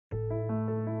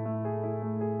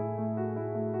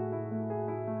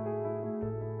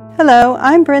Hello,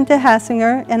 I'm Brenda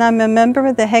Hassinger, and I'm a member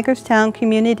of the Hagerstown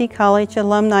Community College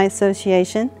Alumni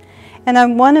Association, and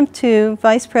I'm one of two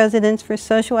Vice Presidents for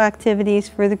Social Activities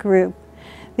for the group.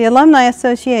 The Alumni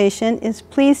Association is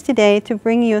pleased today to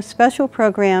bring you a special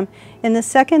program in the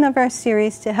second of our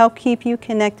series to help keep you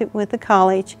connected with the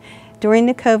college during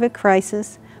the COVID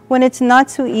crisis when it's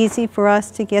not so easy for us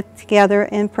to get together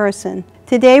in person.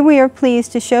 Today we are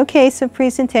pleased to showcase a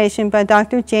presentation by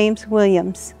Dr. James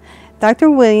Williams.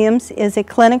 Dr. Williams is a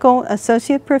clinical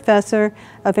associate professor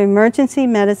of emergency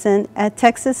medicine at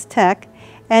Texas Tech,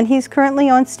 and he's currently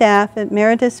on staff at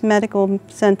Meritus Medical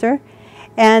Center,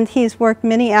 and he's worked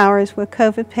many hours with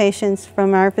COVID patients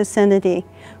from our vicinity.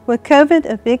 With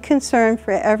COVID a big concern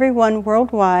for everyone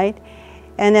worldwide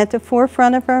and at the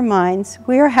forefront of our minds,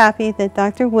 we are happy that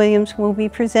Dr. Williams will be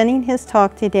presenting his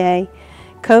talk today,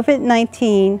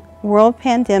 COVID-19 World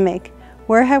Pandemic,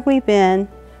 Where Have We Been?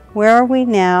 Where are we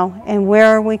now, and where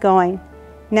are we going?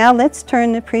 Now let's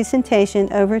turn the presentation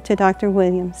over to Dr.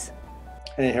 Williams.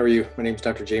 Hey, how are you? My name is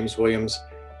Dr. James Williams.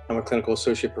 I'm a clinical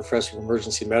associate professor of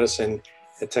emergency medicine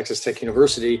at Texas Tech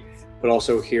University, but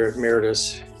also here at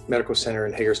Meritus Medical Center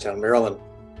in Hagerstown, Maryland.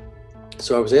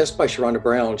 So I was asked by Sharonda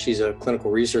Brown, she's a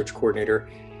clinical research coordinator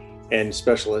and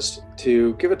specialist,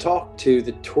 to give a talk to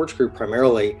the Torch Group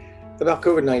primarily about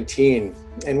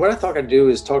COVID-19. And what I thought I'd do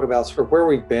is talk about sort of where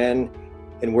we've been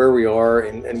and where we are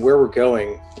and where we're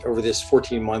going over this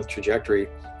 14-month trajectory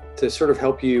to sort of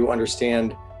help you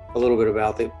understand a little bit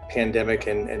about the pandemic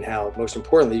and how, most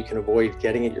importantly, you can avoid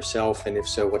getting it yourself, and if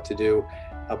so, what to do,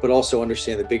 but also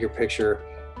understand the bigger picture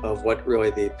of what really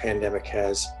the pandemic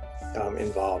has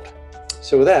involved.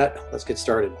 So with that, let's get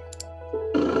started.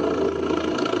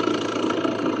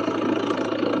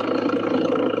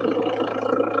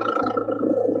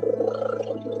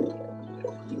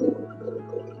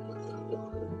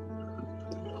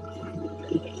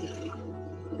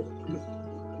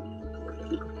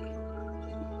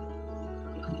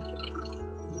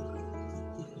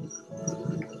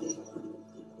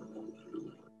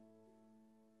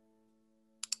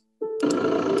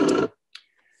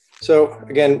 So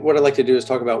again, what I'd like to do is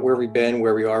talk about where we've been,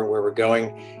 where we are, where we're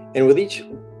going. And with each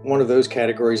one of those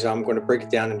categories, I'm going to break it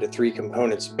down into three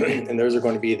components. And those are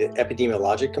going to be the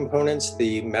epidemiologic components,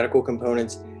 the medical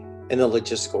components, and the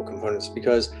logistical components.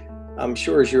 Because I'm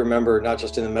sure, as you remember, not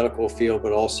just in the medical field,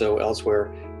 but also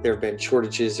elsewhere, there have been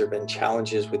shortages, there have been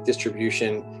challenges with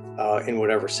distribution in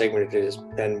whatever segment it has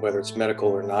been, whether it's medical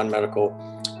or non-medical.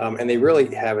 And they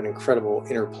really have an incredible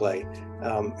interplay.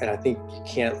 And I think you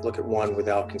can't look at one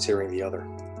without considering the other.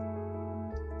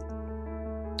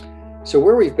 So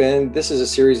where we've been, this is a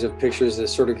series of pictures that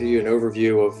sort of give you an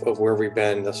overview of where we've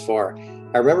been thus far.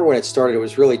 I remember when it started, it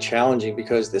was really challenging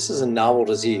because this is a novel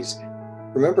disease.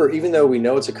 Remember, even though we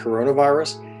know it's a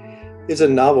coronavirus, it's a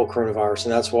novel coronavirus,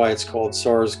 and that's why it's called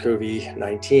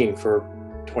SARS-CoV-19 for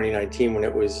 2019 when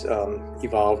it was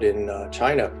evolved in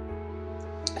China.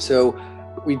 So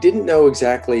we didn't know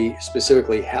exactly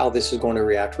specifically how this is going to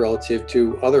react relative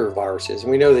to other viruses.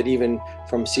 And we know that even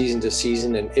from season to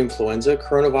season, an influenza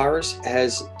coronavirus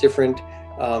has different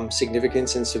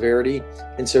significance and severity.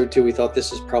 And so too, we thought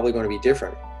this is probably going to be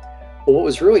different. But what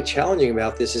was really challenging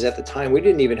about this is at the time, we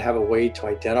didn't even have a way to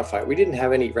identify it. We didn't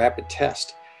have any rapid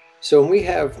test. So when we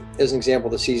have, as an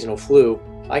example, the seasonal flu,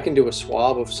 I can do a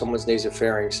swab of someone's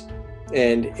nasopharynx,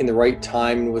 and in the right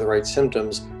time with the right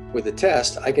symptoms, with the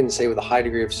test, I can say with a high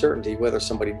degree of certainty whether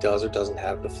somebody does or doesn't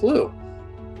have the flu.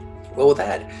 Well, with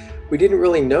that, we didn't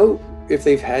really know if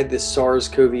they've had this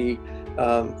SARS-CoV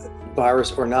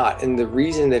virus or not. And the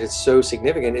reason that it's so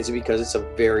significant is because it's a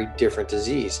very different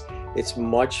disease. It's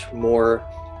much more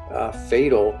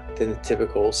fatal than the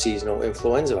typical seasonal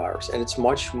influenza virus, and it's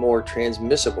much more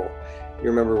transmissible. You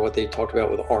remember what they talked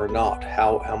about with R0,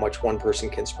 how much one person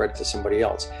can spread it to somebody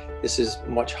else. This is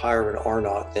much higher of an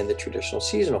R0 than the traditional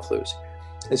seasonal flus.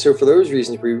 And so for those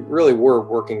reasons, we really were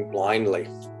working blindly.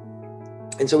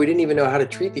 And so we didn't even know how to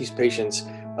treat these patients,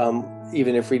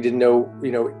 even if we didn't know,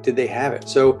 did they have it?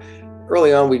 So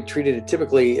early on, we treated it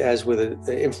typically as with an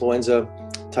influenza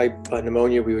type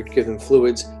pneumonia. We would give them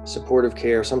fluids, supportive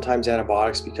care, sometimes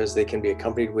antibiotics because they can be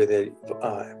accompanied with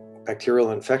a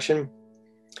bacterial infection.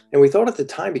 And we thought at the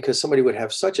time, because somebody would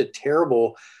have such a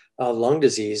terrible lung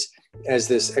disease, as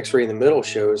this x-ray in the middle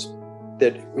shows,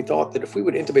 that we thought that if we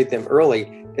would intubate them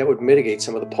early, that would mitigate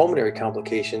some of the pulmonary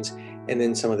complications and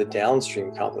then some of the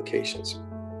downstream complications.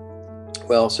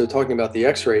 Well, so talking about the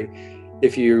x-ray,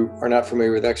 if you are not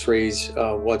familiar with x-rays,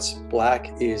 what's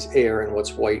black is air and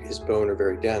what's white is bone, or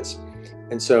very dense.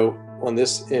 And so on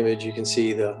this image, you can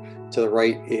see to the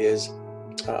right is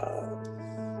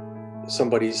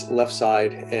somebody's left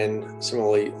side, and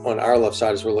similarly on our left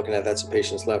side as we're looking at, that's a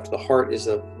patient's left. The heart is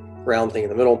the round thing in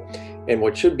the middle, and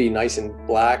what should be nice and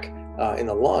black in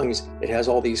the lungs, it has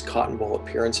all these cotton ball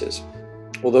appearances.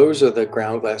 Well, those are the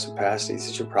ground glass opacities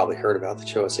that you've probably heard about that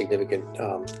show a significant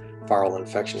viral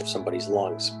infection of somebody's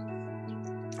lungs.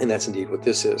 And that's indeed what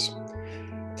this is.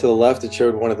 To the left, it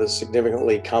showed one of the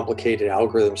significantly complicated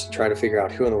algorithms to try to figure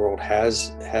out who in the world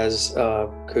has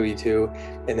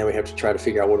COVID-2, and then we have to try to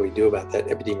figure out what do we do about that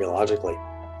epidemiologically.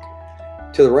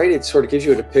 To the right, it sort of gives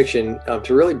you a depiction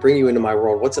to really bring you into my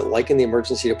world. What's it like in the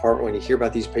emergency department when you hear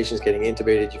about these patients getting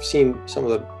intubated? You've seen some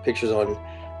of the pictures on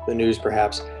the news,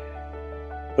 perhaps.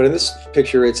 But in this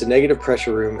picture, it's a negative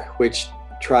pressure room, which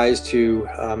tries to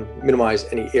minimize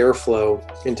any airflow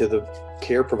into the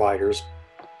care providers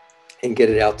and get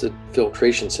it out to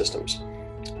filtration systems.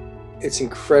 It's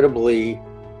incredibly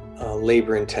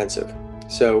labor intensive.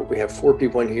 So we have 4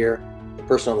 people in here. The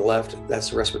person on the left, that's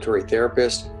the respiratory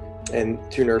therapist, and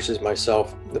 2 nurses,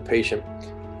 myself, the patient.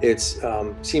 It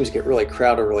seems to get really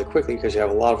crowded really quickly because you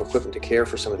have a lot of equipment to care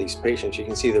for some of these patients. You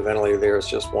can see the ventilator there is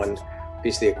just one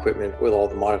piece of the equipment with all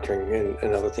the monitoring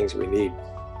and other things we need.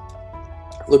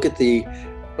 Look at the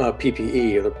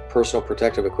PPE, or the personal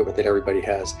protective equipment that everybody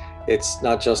has. It's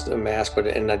not just a mask, but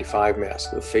an N95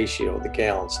 mask, the face shield, the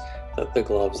gowns, the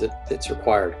gloves that's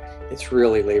required. It's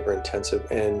really labor intensive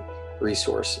and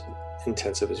resource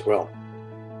intensive as well.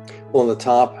 Well, on the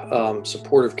top,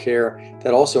 supportive care,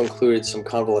 that also included some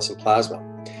convalescent plasma.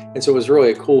 And so it was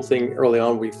really a cool thing early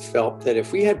on. We felt that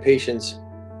if we had patients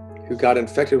who got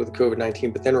infected with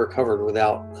COVID-19 but then recovered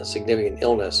without a significant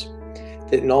illness,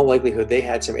 that in all likelihood they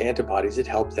had some antibodies that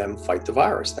helped them fight the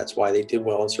virus. That's why they did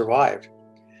well and survived.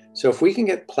 So if we can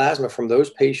get plasma from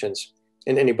those patients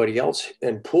and anybody else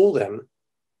and pool them,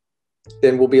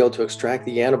 then we'll be able to extract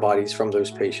the antibodies from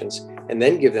those patients and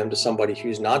then give them to somebody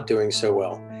who's not doing so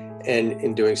well. And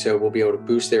in doing so, we'll be able to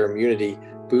boost their immunity,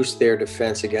 boost their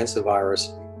defense against the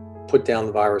virus, put down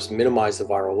the virus, minimize the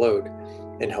viral load,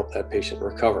 and help that patient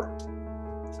recover.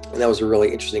 And that was a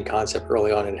really interesting concept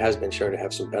early on, and it has been shown to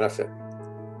have some benefit.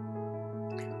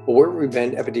 Well, where have we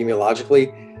been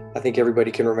epidemiologically? I think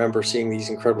everybody can remember seeing these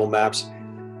incredible maps,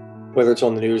 whether it's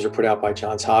on the news or put out by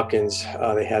Johns Hopkins.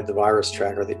 They had the virus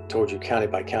tracker that told you county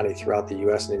by county throughout the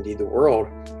US and indeed the world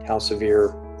how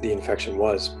severe the infection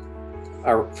was.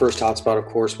 Our first hotspot, of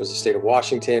course, was the state of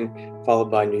Washington,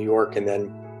 followed by New York, and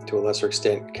then to a lesser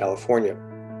extent, California.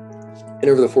 And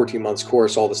over the 14 months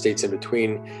course, all the states in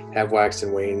between have waxed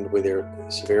and waned with their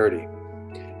severity.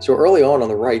 So early on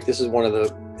the right, this is one of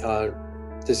the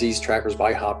disease trackers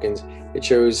by Hopkins. It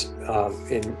shows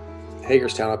in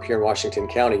Hagerstown up here in Washington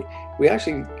County, we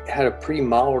actually had a pretty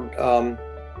mild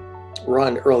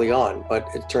run early on, but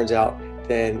it turns out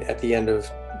then at the end of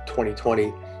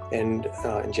 2020 and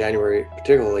in January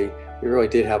particularly, we really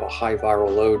did have a high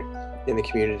viral load in the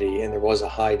community, and there was a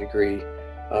high degree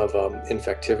of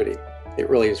infectivity. It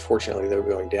really is, fortunately, though,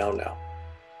 going down now.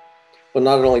 Well,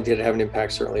 not only did it have an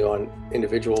impact certainly on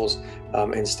individuals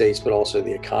and states, but also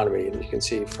the economy. And you can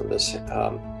see from this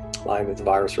line that the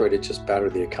virus really did just batter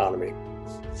the economy.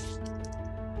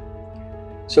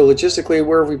 So logistically,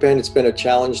 where have we been? It's been a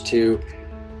challenge to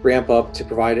ramp up to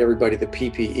provide everybody the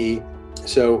PPE.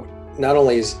 So not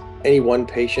only is any one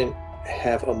patient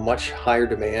have a much higher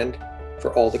demand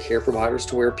for all the care providers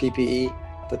to wear PPE,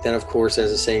 but then of course,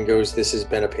 as the saying goes, this has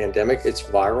been a pandemic, it's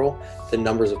viral. The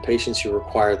numbers of patients who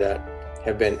require that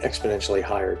have been exponentially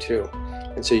higher too.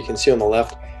 And so you can see on the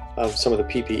left of some of the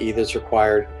PPE that's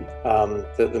required,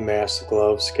 the masks, the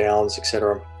gloves, gowns,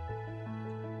 etc.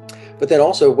 But then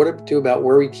also what to do about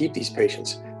where we keep these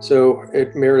patients. So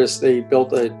at Meredith, they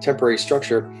built a temporary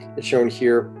structure that's shown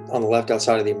here on the left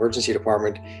outside of the emergency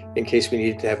department in case we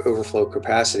needed to have overflow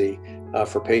capacity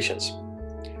for patients.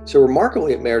 So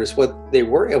remarkably at Meredith, what they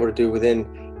were able to do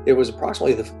within, it was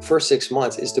approximately the first 6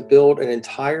 months, is to build an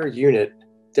entire unit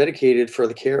dedicated for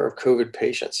the care of COVID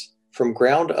patients. From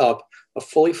ground up, a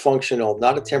fully functional,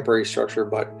 not a temporary structure,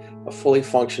 but a fully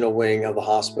functional wing of the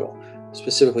hospital,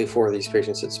 specifically for these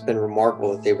patients. It's been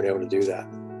remarkable that they've been able to do that.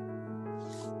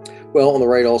 Well, on the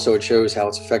right also, it shows how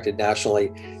it's affected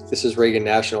nationally. This is Reagan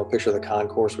National, a picture of the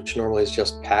concourse, which normally is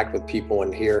just packed with people,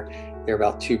 and here there are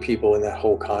about 2 people in that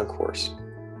whole concourse.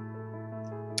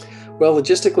 Well,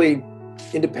 logistically,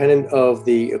 independent of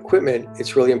the equipment,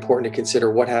 it's really important to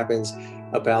consider what happens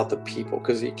about the people,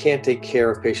 because you can't take care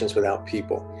of patients without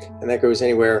people. And that goes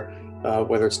anywhere,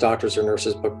 whether it's doctors or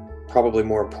nurses, but probably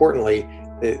more importantly,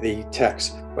 the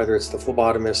techs, whether it's the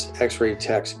phlebotomists, x-ray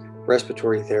techs,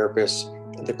 respiratory therapists,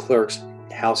 the clerks,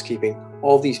 housekeeping,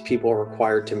 all these people are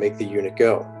required to make the unit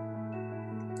go.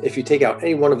 If you take out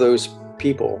any one of those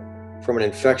people, from an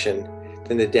infection,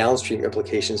 then the downstream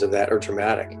implications of that are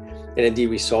dramatic. And indeed,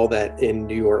 we saw that in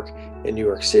New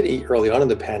York City early on in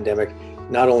the pandemic.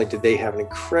 Not only did they have an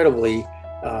incredibly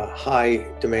high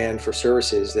demand for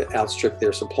services that outstripped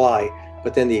their supply,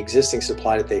 but then the existing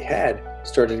supply that they had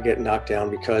started to get knocked down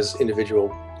because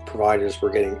individual providers were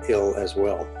getting ill as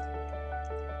well.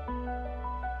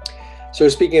 So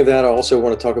speaking of that, I also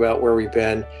want to talk about where we've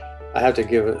been. I have to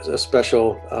give a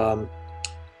special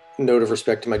note of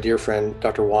respect to my dear friend,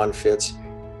 Dr. Juan Fitz.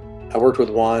 I worked with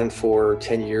Juan for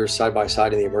 10 years side by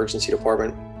side in the emergency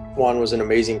department. Juan was an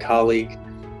amazing colleague.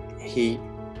 He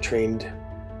trained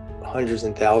hundreds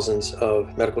and thousands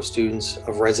of medical students,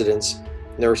 of residents,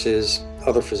 nurses,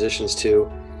 other physicians too,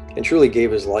 and truly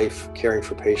gave his life caring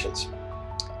for patients.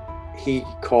 He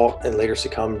caught and later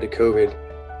succumbed to COVID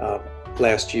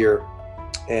last year,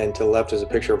 and to the left is a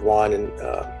picture of Juan,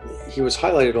 and he was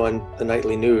highlighted on the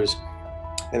nightly news,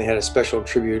 and they had a special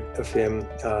tribute of him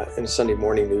in a Sunday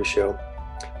morning news show.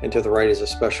 And to the right is a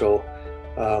special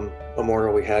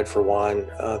memorial we had for Juan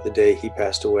the day he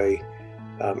passed away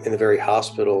in the very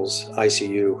hospital's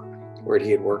ICU where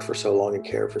he had worked for so long and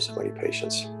cared for so many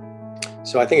patients.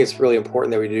 So I think it's really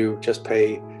important that we do just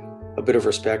pay a bit of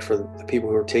respect for the people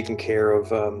who are taking care of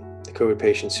the COVID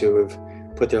patients who have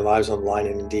put their lives on the line,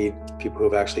 and indeed people who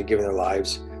have actually given their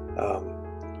lives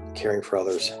caring for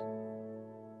others.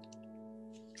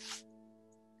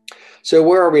 So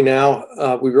where are we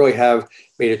now? We really have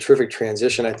made a terrific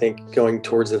transition, I think, going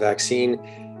towards the vaccine.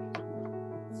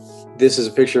 This is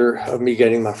a picture of me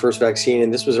getting my first vaccine,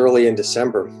 and this was early in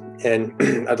December. And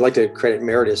I'd like to credit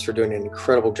Meredith for doing an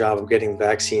incredible job of getting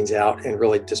vaccines out and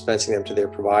really dispensing them to their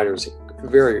providers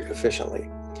very efficiently.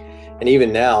 And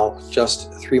even now,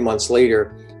 just 3 months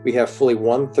later, we have fully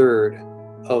 1/3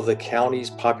 of the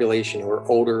county's population who are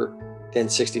older than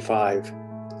 65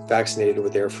 vaccinated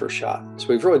with their first shot. So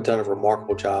we've really done a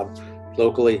remarkable job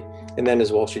locally. And then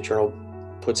as Wall Street Journal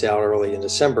puts out early in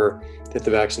December, that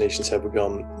the vaccinations have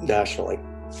begun nationally.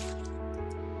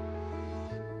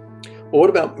 Well, what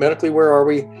about medically? Where are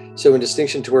we? So in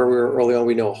distinction to where we were early on,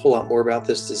 we know a whole lot more about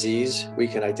this disease. We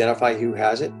can identify who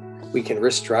has it. We can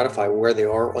risk stratify where they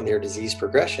are on their disease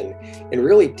progression and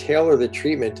really tailor the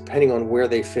treatment depending on where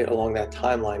they fit along that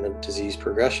timeline of disease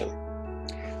progression.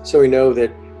 So we know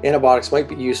that antibiotics might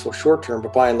be useful short term,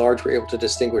 but by and large, we're able to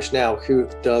distinguish now who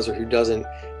does or who doesn't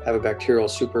have a bacterial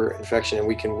super infection, and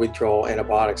we can withdraw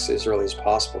antibiotics as early as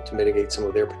possible to mitigate some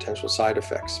of their potential side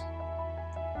effects.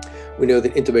 We know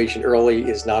that intubation early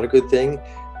is not a good thing.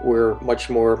 We're much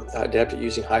more adept at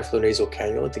using high flow nasal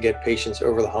cannula to get patients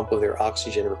over the hump of their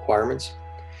oxygen requirements.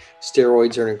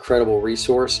 Steroids are an incredible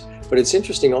resource, but it's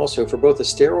interesting also for both the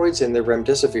steroids and the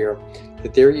remdesivir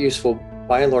that they're useful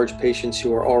by and large patients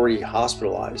who are already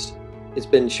hospitalized. It's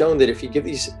been shown that if you give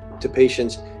these to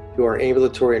patients who are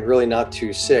ambulatory and really not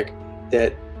too sick,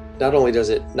 that not only does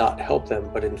it not help them,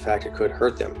 but in fact it could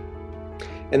hurt them.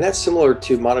 And that's similar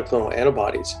to monoclonal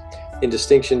antibodies. In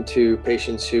distinction to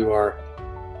patients who are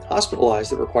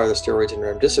hospitalized that require the steroids and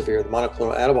remdesivir, the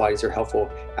monoclonal antibodies are helpful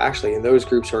actually in those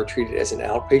groups who are treated as an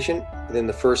outpatient within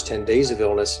the first 10 days of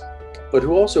illness, but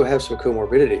who also have some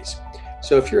comorbidities.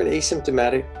 So if you're an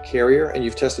asymptomatic carrier and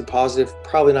you've tested positive,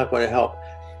 probably not going to help.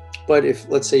 But if,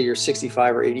 let's say, you're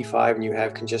 65 or 85 and you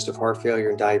have congestive heart failure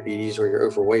and diabetes, or you're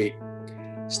overweight,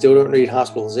 still don't need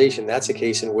hospitalization, that's a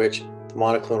case in which the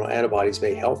monoclonal antibodies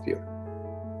may help you.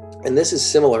 And this is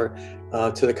similar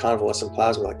to the convalescent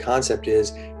plasma. The concept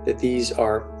is that these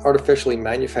are artificially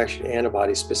manufactured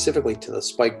antibodies specifically to the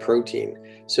spike protein.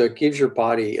 So it gives your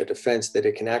body a defense that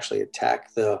it can actually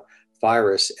attack the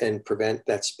virus and prevent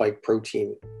that spike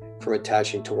protein from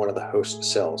attaching to one of the host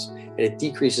cells. And it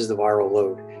decreases the viral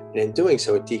load. And in doing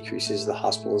so, it decreases the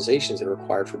hospitalizations that are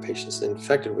required for patients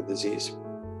infected with disease.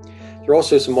 There are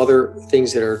also some other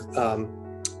things that are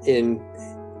in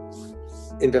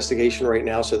investigation right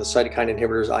now. So the cytokine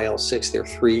inhibitors, IL-6, there are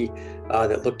 3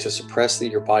 that look to suppress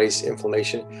your body's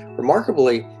inflammation.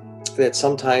 Remarkably, that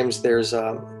sometimes there's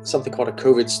something called a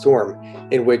COVID storm,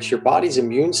 in which your body's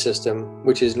immune system,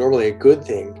 which is normally a good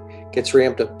thing, gets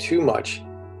ramped up too much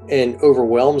and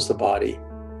overwhelms the body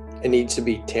and needs to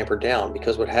be tampered down,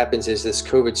 because what happens is this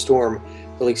COVID storm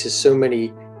releases so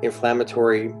many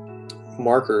inflammatory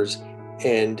markers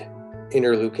and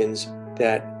interleukins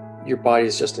that your body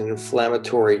is just an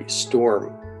inflammatory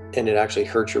storm and it actually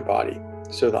hurts your body.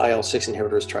 So the IL-6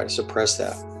 inhibitors try to suppress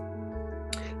that.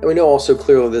 And we know also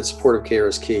clearly that supportive care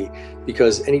is key,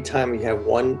 because anytime you have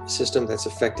one system that's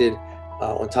affected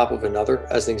on top of another,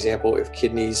 as an example, if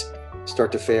kidneys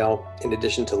start to fail in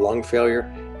addition to lung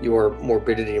failure, your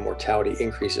morbidity and mortality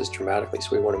increases dramatically.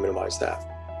 So we want to minimize that.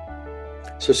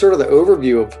 So sort of the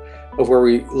overview of where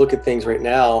we look at things right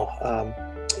now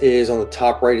is on the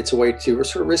top right. It's a way to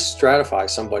sort of risk stratify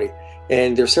somebody.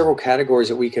 And there's several categories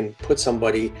that we can put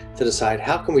somebody to decide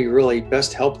how can we really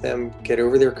best help them get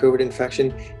over their COVID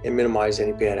infection and minimize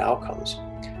any bad outcomes.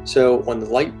 So on the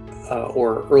light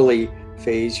or early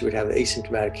phase, you would have the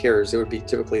asymptomatic carriers. They would be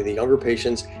typically the younger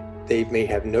patients. They may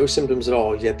have no symptoms at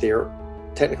all, yet they are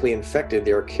technically infected.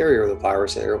 They're a carrier of the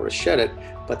virus and they're able to shed it,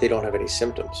 but they don't have any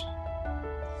symptoms.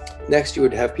 Next, you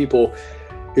would have people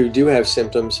who do have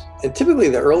symptoms, and typically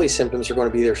the early symptoms are going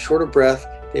to be they're short of breath.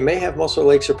 They may have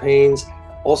muscle aches or pains,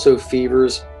 also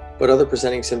fevers, but other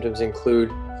presenting symptoms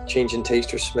include change in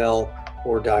taste or smell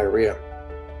or diarrhea.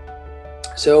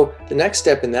 So the next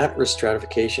step in that risk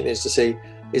stratification is to say,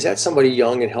 is that somebody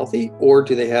young and healthy, or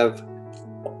do they have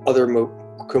other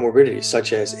comorbidities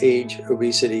such as age,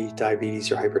 obesity,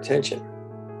 diabetes, or hypertension?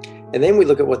 And then we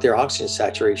look at what their oxygen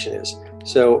saturation is.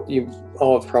 So you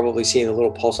all have probably seen the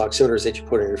little pulse oximeters that you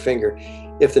put on your finger.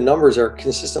 If the numbers are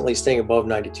consistently staying above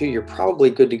 92, you're probably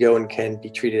good to go and can be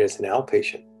treated as an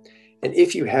outpatient. And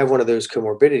if you have one of those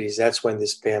comorbidities, that's when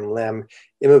this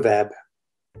bamlanivimab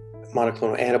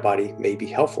monoclonal antibody may be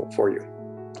helpful for you.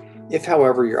 If,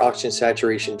 however, your oxygen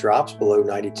saturation drops below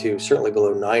 92, certainly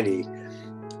below 90,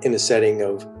 in the setting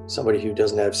of somebody who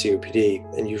doesn't have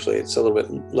COPD, and usually it's a little bit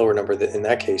lower number in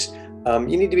that case,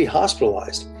 you need to be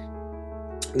hospitalized.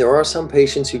 There are some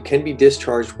patients who can be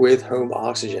discharged with home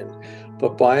oxygen,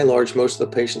 but by and large, most of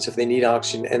the patients, if they need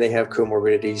oxygen and they have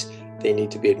comorbidities, they need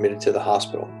to be admitted to the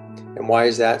hospital. And why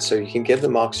is that? So you can give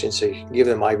them oxygen, so you can give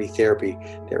them IV therapy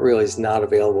that really is not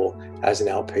available as an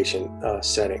outpatient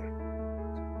setting.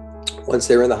 Once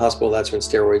they're in the hospital, that's when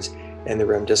steroids and the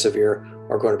remdesivir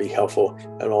are going to be helpful,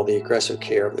 and all the aggressive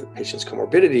care of the patient's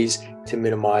comorbidities to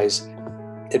minimize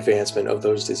advancement of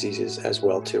those diseases as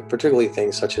well too, particularly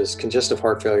things such as congestive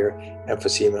heart failure,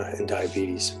 emphysema, and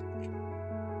diabetes.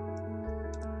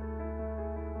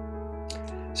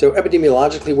 So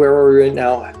epidemiologically, where are we right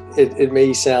now? It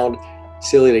may sound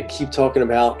silly to keep talking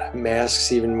about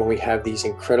masks even when we have these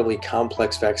incredibly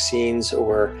complex vaccines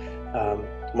or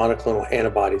monoclonal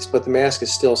antibodies, but the mask is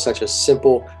still such a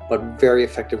simple but very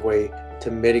effective way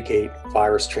to mitigate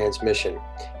virus transmission.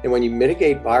 And when you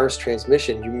mitigate virus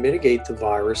transmission, you mitigate the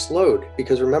virus load,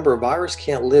 because remember, a virus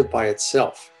can't live by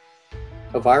itself.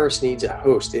 A virus needs a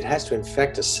host. It has to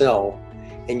infect a cell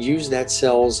and use that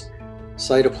cell's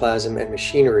cytoplasm and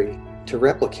machinery to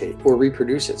replicate or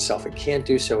reproduce itself. It can't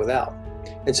do so without.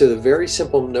 And so the very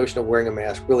simple notion of wearing a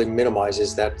mask really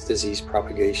minimizes that disease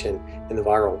propagation and the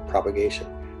viral propagation.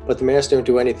 But the masks don't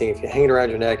do anything if you hang it around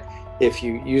your neck, if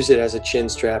you use it as a chin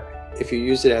strap, if you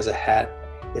use it as a hat.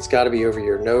 It's got to be over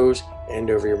your nose and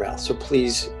over your mouth. So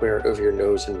please wear it over your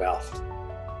nose and mouth.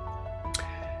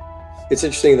 It's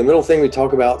interesting, the middle thing, we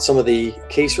talk about some of the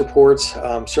case reports.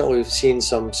 Certainly we've seen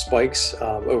some spikes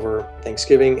over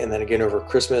Thanksgiving and then again over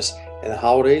Christmas and the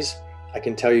holidays. I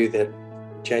can tell you that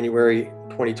January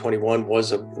 2021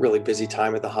 was a really busy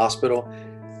time at the hospital.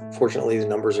 Fortunately, the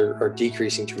numbers are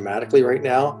decreasing dramatically right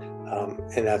now,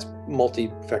 and that's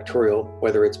multifactorial,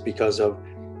 whether it's because of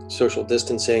social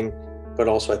distancing, but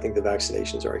also I think the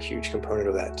vaccinations are a huge component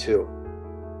of that too.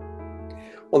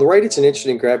 On the right, it's an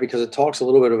interesting graph because it talks a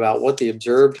little bit about what the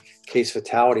observed case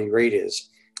fatality rate is.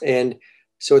 And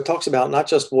so it talks about not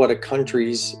just what a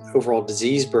country's overall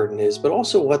disease burden is, but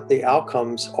also what the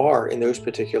outcomes are in those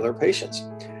particular patients.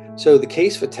 So the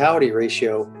case fatality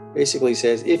ratio basically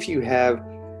says if you have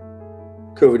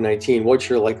COVID-19, what's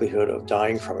your likelihood of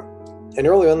dying from it? And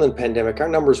early on in the pandemic, our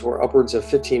numbers were upwards of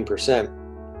 15%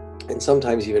 and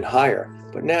sometimes even higher.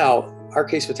 But now our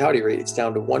case fatality rate is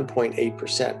down to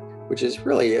 1.8%, which is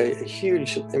really a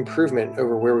huge improvement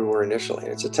over where we were initially.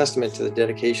 And it's a testament to the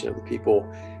dedication of the people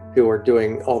who are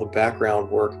doing all the background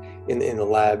work in the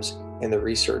labs and the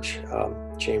research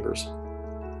chambers.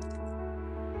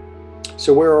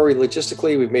 So where are we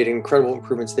logistically? We've made incredible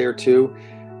improvements there too.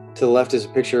 To the left is a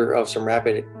picture of some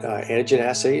rapid antigen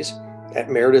assays. At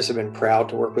Meredith, I've been proud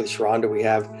to work with Sharonda. We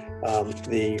have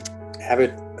the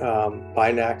Abbott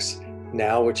Binax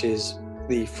now, which is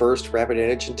the first rapid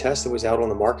antigen test that was out on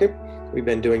the market. We've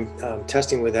been doing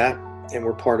testing with that, and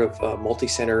we're part of a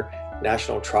multi-center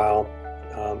national trial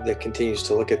that continues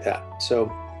to look at that.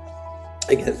 So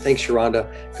again, thanks Sharonda,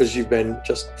 because you've been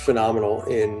just phenomenal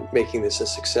in making this a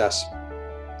success.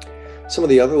 Some of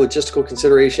the other logistical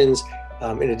considerations,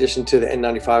 in addition to the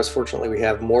N95s, fortunately we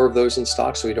have more of those in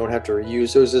stock, so we don't have to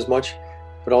reuse those as much,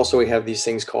 but also we have these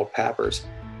things called PAPRs.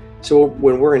 So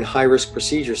when we're in high-risk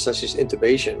procedures such as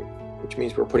intubation, which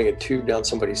means we're putting a tube down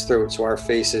somebody's throat, so our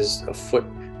face is a foot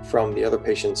from the other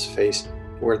patient's face,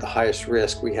 we're at the highest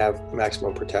risk, we have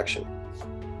maximum protection.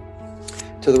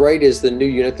 To the right is the new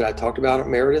unit that I talked about at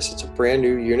Meritus. It's a brand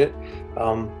new unit.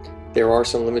 There are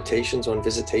some limitations on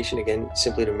visitation, again,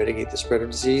 simply to mitigate the spread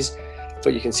of disease.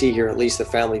 But you can see here, at least the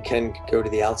family can go to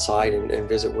the outside and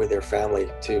visit with their family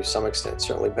to some extent,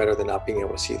 certainly better than not being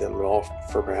able to see them at all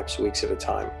for perhaps weeks at a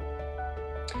time.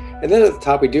 And then at the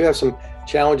top, we do have some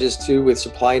challenges too with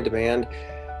supply and demand.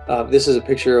 This is a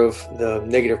picture of the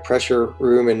negative pressure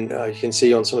room, and you can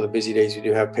see on some of the busy days, we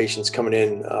do have patients coming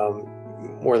in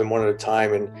more than one at a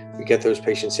time, and we get those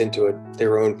patients into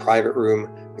their own private room,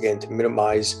 again, to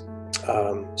minimize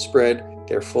spread.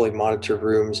 They're fully monitored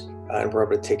rooms, and we're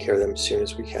able to take care of them as soon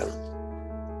as we can.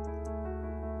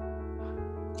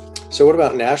 So what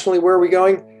about nationally? Where are we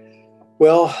going?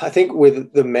 Well, I think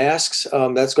with the masks,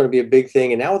 that's going to be a big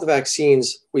thing. And now with the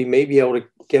vaccines, we may be able to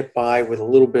get by with a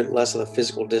little bit less of the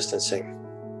physical distancing.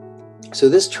 So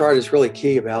this chart is really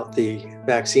key about the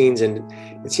vaccines, and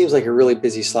it seems like a really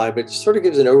busy slide, but it sort of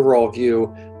gives an overall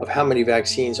view of how many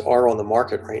vaccines are on the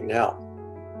market right now.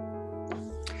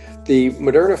 The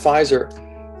Moderna, Pfizer,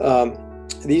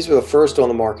 these were the first on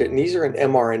the market, and these are an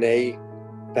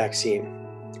mRNA vaccine.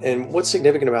 And what's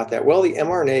significant about that? Well, the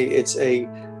mRNA, it's a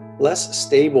less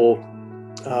stable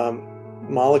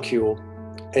molecule,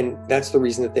 and that's the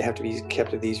reason that they have to be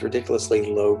kept at these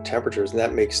ridiculously low temperatures, and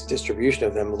that makes distribution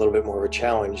of them a little bit more of a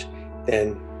challenge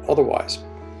than otherwise.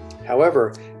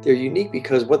 However, they're unique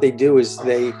because what they do is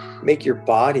they make your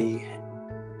body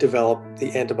develop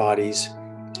the antibodies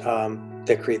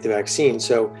that create the vaccine.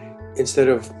 So instead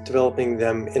of developing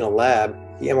them in a lab,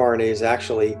 the mRNA is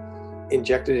actually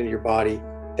injected into your body.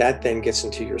 That then gets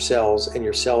into your cells, and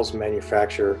your cells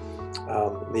manufacture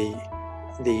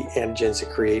the antigens that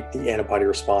create the antibody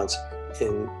response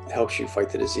and helps you fight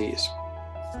the disease.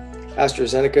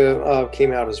 AstraZeneca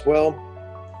came out as well.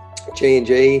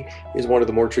 J&J is one of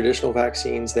the more traditional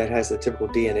vaccines that has the typical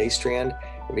DNA strand,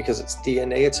 and because it's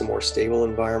DNA, it's a more stable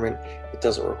environment. It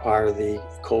doesn't require the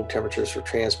cold temperatures for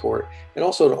transport, and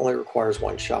also it only requires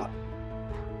one shot.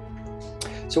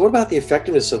 So what about the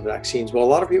effectiveness of vaccines? Well, a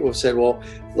lot of people have said, well,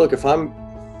 look, if I'm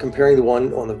comparing the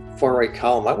one on the far right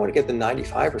column, I want to get the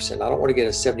 95%. I don't want to get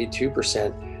a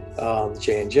 72%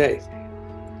 J&J.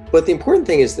 But the important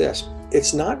thing is this: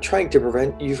 it's not trying to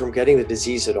prevent you from getting the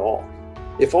disease at all.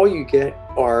 If all you get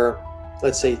are,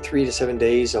 let's say, 3 to 7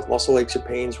 days of muscle aches or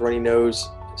pains, runny nose,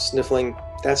 sniffling,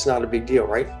 that's not a big deal,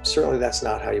 right? Certainly that's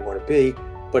not how you want to be,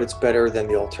 but it's better than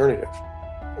the alternative.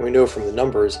 And we know from the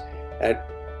numbers at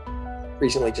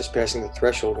recently just passing the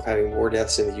threshold of having more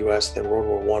deaths in the US than World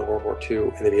War I, World War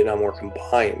II, and the Vietnam War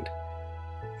combined,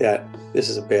 that this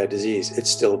is a bad disease.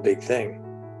 It's still a big thing.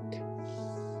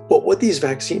 But what these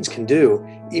vaccines can do,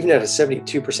 even at a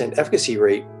 72% efficacy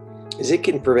rate, is it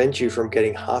can prevent you from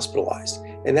getting hospitalized.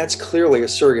 And that's clearly a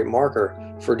surrogate marker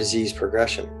for disease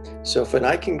progression. So if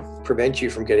I can prevent you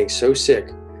from getting so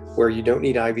sick where you don't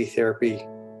need IV therapy,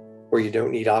 where you don't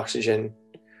need oxygen,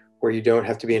 where you don't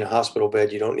have to be in a hospital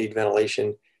bed, you don't need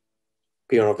ventilation,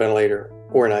 be on a ventilator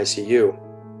or an ICU,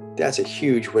 that's a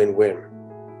huge win-win.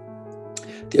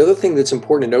 The other thing that's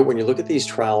important to note when you look at these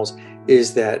trials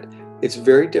is that it's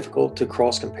very difficult to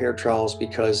cross-compare trials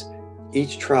because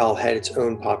each trial had its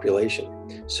own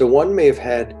population. So one may have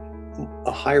had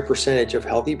a higher percentage of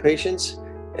healthy patients,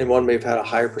 and one may have had a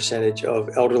higher percentage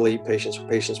of elderly patients or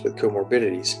patients with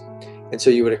comorbidities. And so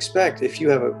you would expect, if you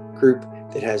have a group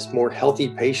that has more healthy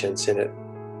patients in it,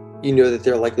 you know that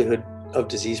their likelihood of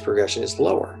disease progression is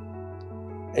lower.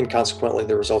 And consequently,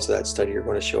 the results of that study are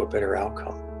going to show a better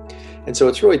outcome. And so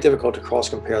it's really difficult to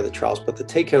cross-compare the trials, but the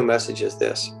take-home message is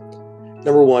this.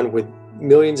 Number one, with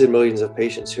millions and millions of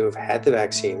patients who have had the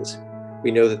vaccines,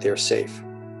 we know that they're safe.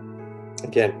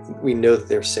 Again, we know that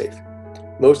they're safe.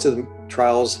 Most of the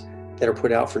trials that are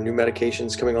put out for new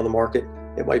medications coming on the market,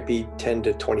 it might be 10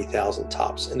 to 20,000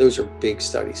 tops, and those are big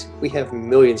studies. We have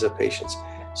millions of patients,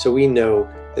 so we know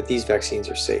that these vaccines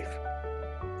are safe.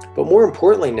 But more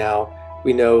importantly now,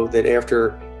 we know that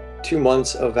after 2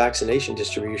 months of vaccination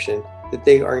distribution, that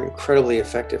they are incredibly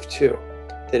effective too,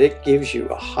 that it gives you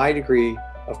a high degree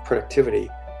of productivity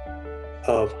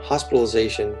of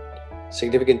hospitalization,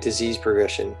 significant disease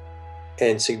progression,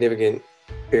 and significant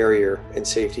barrier and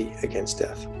safety against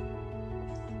death.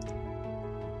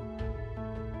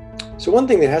 So one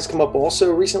thing that has come up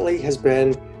also recently has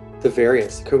been the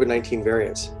variants, the COVID-19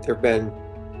 variants. There have been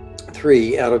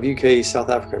 3 out of UK, South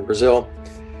Africa, and Brazil.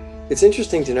 It's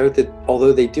interesting to note that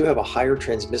although they do have a higher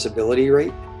transmissibility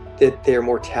rate, that their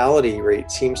mortality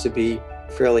rate seems to be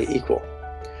fairly equal.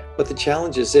 But the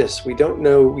challenge is this: we don't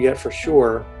know yet for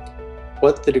sure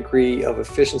what the degree of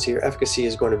efficiency or efficacy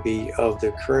is going to be of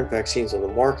the current vaccines on the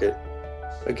market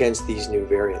against these new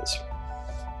variants.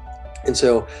 And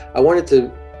so I wanted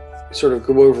to sort of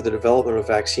go over the development of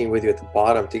vaccine with you at the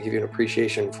bottom to give you an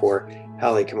appreciation for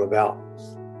how they come about.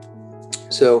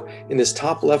 So in this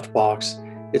top left box,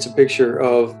 it's a picture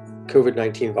of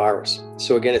COVID-19 virus.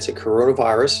 So again, it's a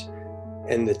coronavirus,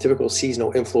 and the typical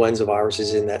seasonal influenza virus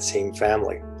is in that same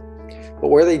family. But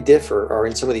where they differ are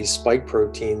in some of these spike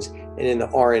proteins and in the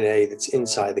RNA that's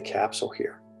inside the capsule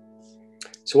here.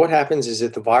 So what happens is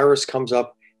that the virus comes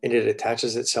up and it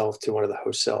attaches itself to one of the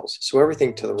host cells. So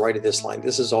everything to the right of this line,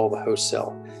 this is all the host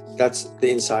cell. That's the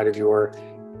inside of your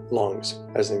lungs,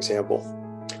 as an example.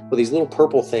 Well, these little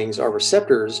purple things are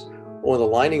receptors on the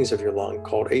linings of your lung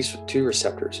called ACE2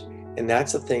 receptors. And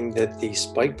that's the thing that the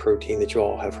spike protein that you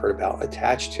all have heard about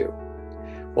attached to.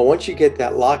 Well, once you get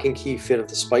that lock and key fit of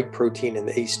the spike protein and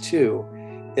the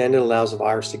ACE2, then it allows the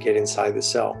virus to get inside the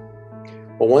cell.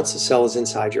 Well, once the cell is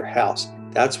inside your house,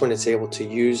 that's when it's able to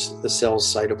use the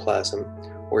cell's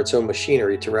cytoplasm or its own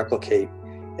machinery to replicate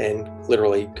and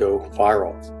literally go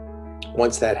viral.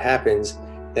 Once that happens,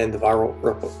 then the viral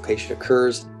replication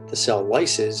occurs, the cell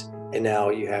lyses, and now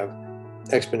you have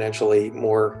exponentially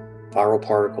more viral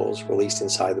particles released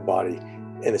inside the body,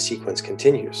 and the sequence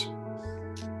continues.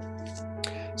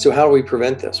 So how do we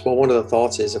prevent this? Well, one of the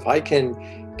thoughts is if I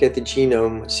can get the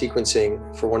genome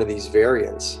sequencing for one of these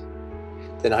variants,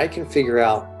 then I can figure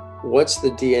out what's the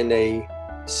DNA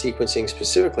sequencing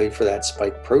specifically for that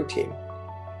spike protein.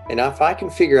 And if I can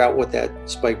figure out what that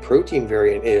spike protein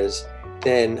variant is,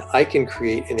 then I can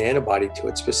create an antibody to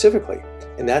it specifically.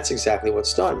 And that's exactly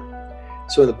what's done.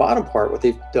 So in the bottom part, what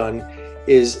they've done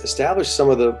is establish some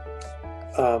of the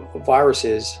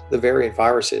viruses, the variant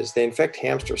viruses. They infect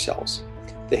hamster cells.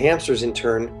 The hamsters in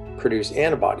turn produce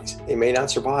antibodies. They may not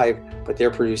survive, but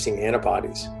they're producing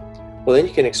antibodies. Well, then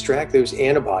you can extract those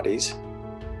antibodies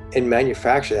and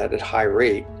manufacture that at high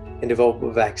rate and develop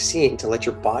a vaccine to let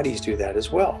your bodies do that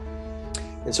as well.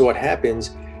 And so what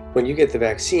happens when you get the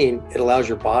vaccine, it allows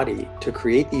your body to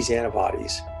create these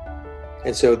antibodies.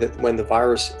 And so that when the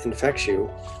virus infects you,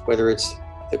 whether it's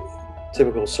the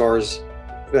typical SARS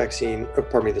vaccine,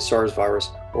 the SARS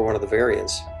virus, or one of the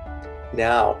variants,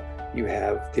 now you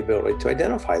have the ability to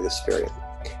identify this variant.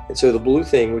 And so the blue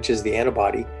thing, which is the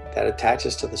antibody, that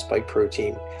attaches to the spike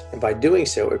protein. And by doing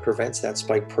so, it prevents that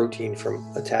spike protein from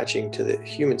attaching to the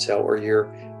human cell or your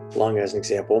lung, as an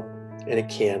example, and it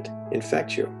can't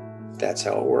infect you. That's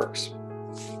how it works.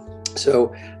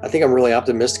 So I think I'm really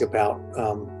optimistic about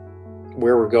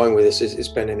where we're going with this. It's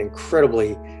been an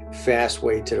incredibly fast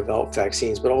way to develop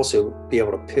vaccines, but also be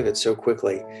able to pivot so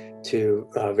quickly to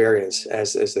variants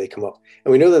as they come up.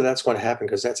 And we know that that's going to happen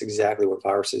because that's exactly what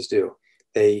viruses do.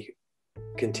 They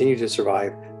continue to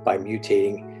survive by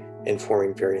mutating and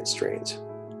forming variant strains.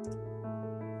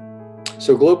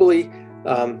 So globally,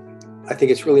 I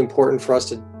think it's really important for us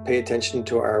to pay attention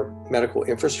to our medical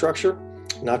infrastructure,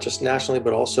 not just nationally,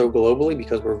 but also globally,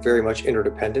 because we're very much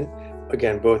interdependent.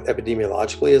 Again, both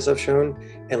epidemiologically, as I've shown,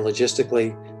 and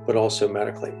logistically, but also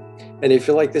medically. And if you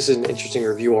feel like this is an interesting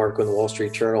review article in the Wall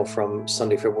Street Journal from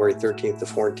Sunday, February 13th to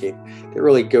 14th, it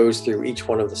really goes through each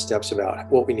one of the steps about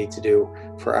what we need to do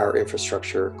for our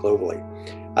infrastructure globally.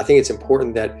 I think it's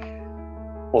important that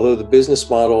although the business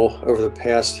model over the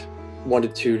past 1 to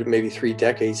 2 to maybe 3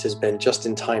 decades has been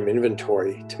just-in-time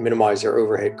inventory to minimize their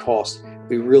overhead costs,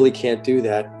 we really can't do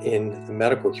that in the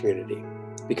medical community.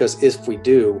 Because if we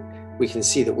do, we can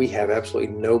see that we have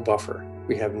absolutely no buffer.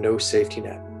 We have no safety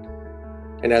net.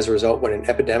 And as a result, when an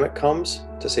epidemic comes,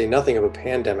 to say nothing of a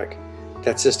pandemic,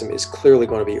 that system is clearly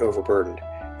going to be overburdened.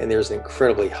 And there's an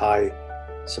incredibly high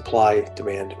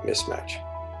supply-demand mismatch.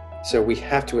 So we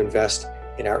have to invest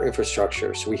in our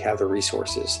infrastructure so we have the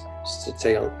resources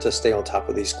to stay on top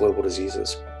of these global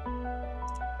diseases.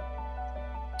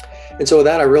 And so with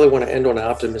that, I really want to end on an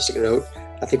optimistic note.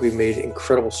 I think we've made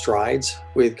incredible strides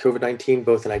with COVID-19,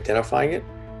 both in identifying it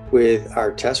with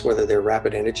our tests, whether they're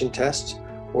rapid antigen tests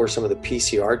or some of the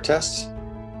PCR tests.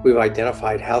 We've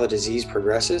identified how the disease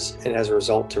progresses and as a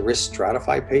result to risk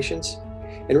stratify patients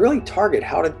and really target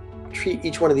how to treat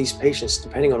each one of these patients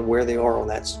depending on where they are on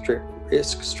that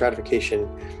risk stratification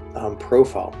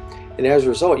profile. And as a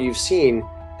result, you've seen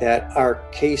that our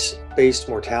case-based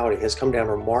mortality has come down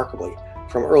remarkably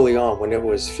from early on when it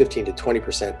was 15 to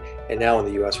 20%, and now in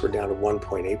the US we're down to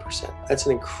 1.8%. That's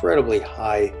an incredibly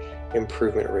high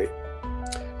improvement rate.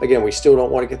 Again, we still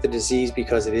don't want to get the disease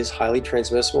because it is highly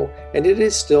transmissible and it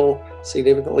is still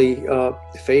significantly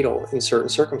fatal in certain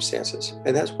circumstances.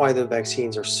 And that's why the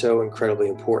vaccines are so incredibly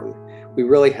important. We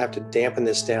really have to dampen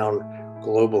this down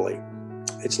globally.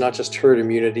 It's not just herd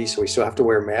immunity, so we still have to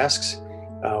wear masks.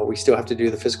 We still have to do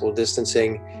the physical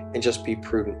distancing and just be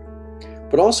prudent.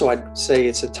 But also I'd say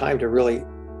it's a time to really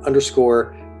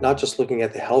underscore not just looking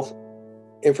at the health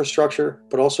infrastructure,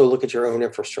 but also look at your own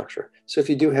infrastructure. So if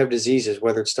you do have diseases,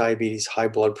 whether it's diabetes, high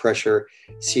blood pressure,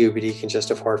 COPD,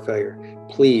 congestive heart failure,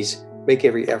 please make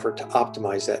every effort to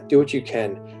optimize that. Do what you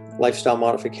can. Lifestyle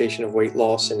modification of weight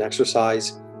loss and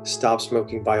exercise, stop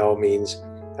smoking by all means,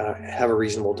 have a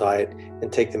reasonable diet,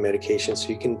 and take the medication so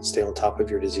you can stay on top of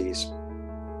your disease.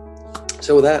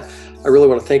 So with that, I really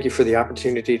want to thank you for the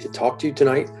opportunity to talk to you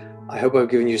tonight. I hope I've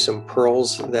given you some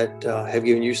pearls that have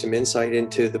given you some insight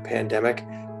into the pandemic,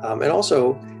 and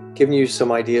also given you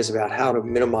some ideas about how to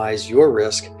minimize your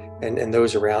risk and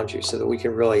those around you so that we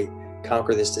can really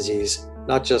conquer this disease,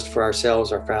 not just for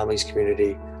ourselves, our families,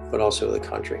 community, but also the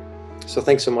country. So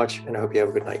thanks so much, and I hope you have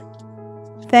a good night.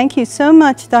 Thank you so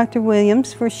much, Dr.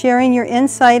 Williams, for sharing your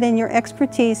insight and your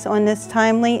expertise on this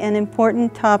timely and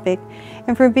important topic,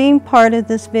 and for being part of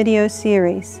this video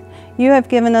series. You have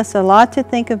given us a lot to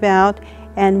think about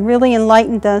and really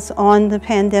enlightened us on the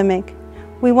pandemic.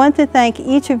 We want to thank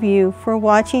each of you for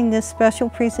watching this special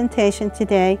presentation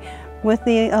today with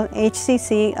the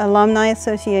HCC Alumni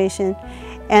Association.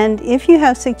 And if you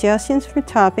have suggestions for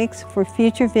topics for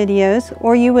future videos,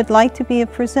 or you would like to be a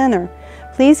presenter,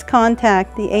 please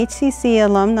contact the HCC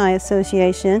Alumni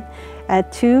Association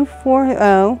at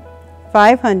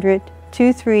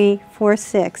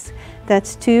 240-500-2346.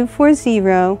 That's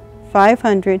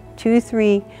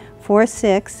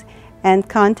 240-500-2346, and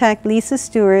contact Lisa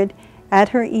Stewart at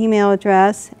her email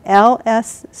address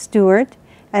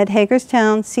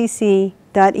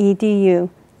lsstewart@hagerstowncc.edu.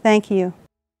 Thank you.